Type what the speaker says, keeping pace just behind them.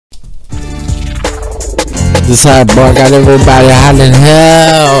This hot boy got everybody hollering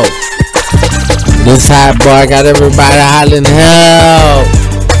help. This hot boy got everybody hollering help.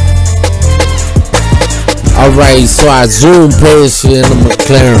 Alright, so I zoom past you in the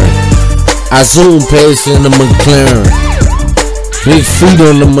McLaren. I zoom past you in the McLaren. Big feet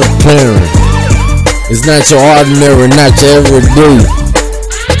on the McLaren. It's not your ordinary, not your everyday.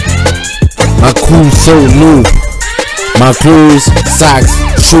 My crew's so new. My clothes, socks,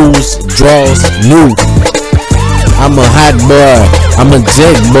 shoes, drawers, new. I'm a hot boy, I'm a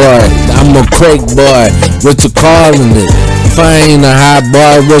jet boy, I'm a crack boy, what you calling it? If I ain't a hot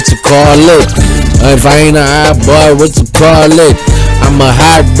boy, what you call it? If I ain't a hot boy, what you call it? I'm a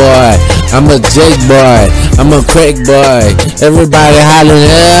hot boy, I'm a jet boy, I'm a crack boy. Everybody hollering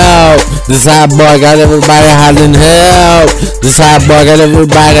help. This hot boy got everybody hollering help. This hot boy got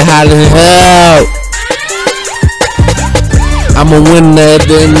everybody hollering help. I'm a winner at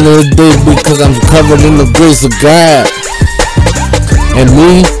the end of the day because I'm covered in the grace of God. And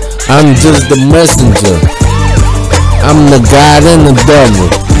me, I'm just the messenger. I'm the God and the devil.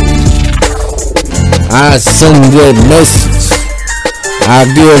 I send that message. I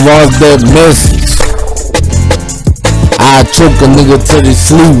give off that message. I choke a nigga till they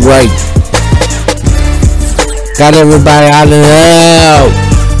sleep right. Got everybody hollering help.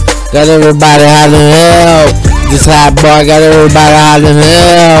 Got everybody hollering help. This hot boy got everybody hollering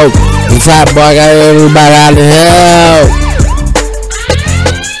help. This hot boy got everybody hollering help.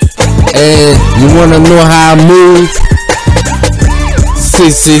 And you wanna know how I move?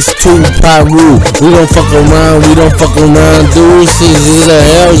 662 Pyru. We don't fuck around, we don't fuck around, dude. This is a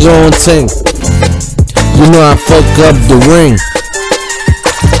hell zone thing. You know I fuck up the ring.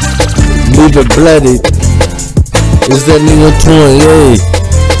 Leave it bloody. Is that nigga 28?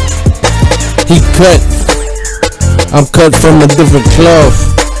 He cut. I'm cut from a different cloth.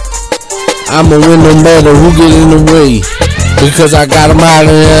 I'ma win no matter who get in the way, because I got him out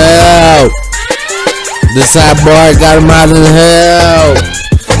of hell. This hot boy got him out of hell.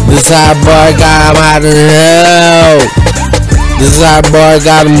 This hot boy got him out of hell. This hot boy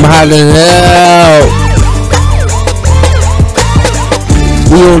got him out of hell.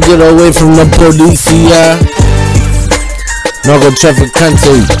 We don't get away from the policia.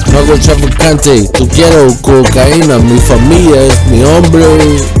 Narcotraficante, narcotraficante. Tu quiero cocaína, mi familia es mi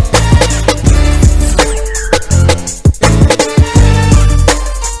hombre.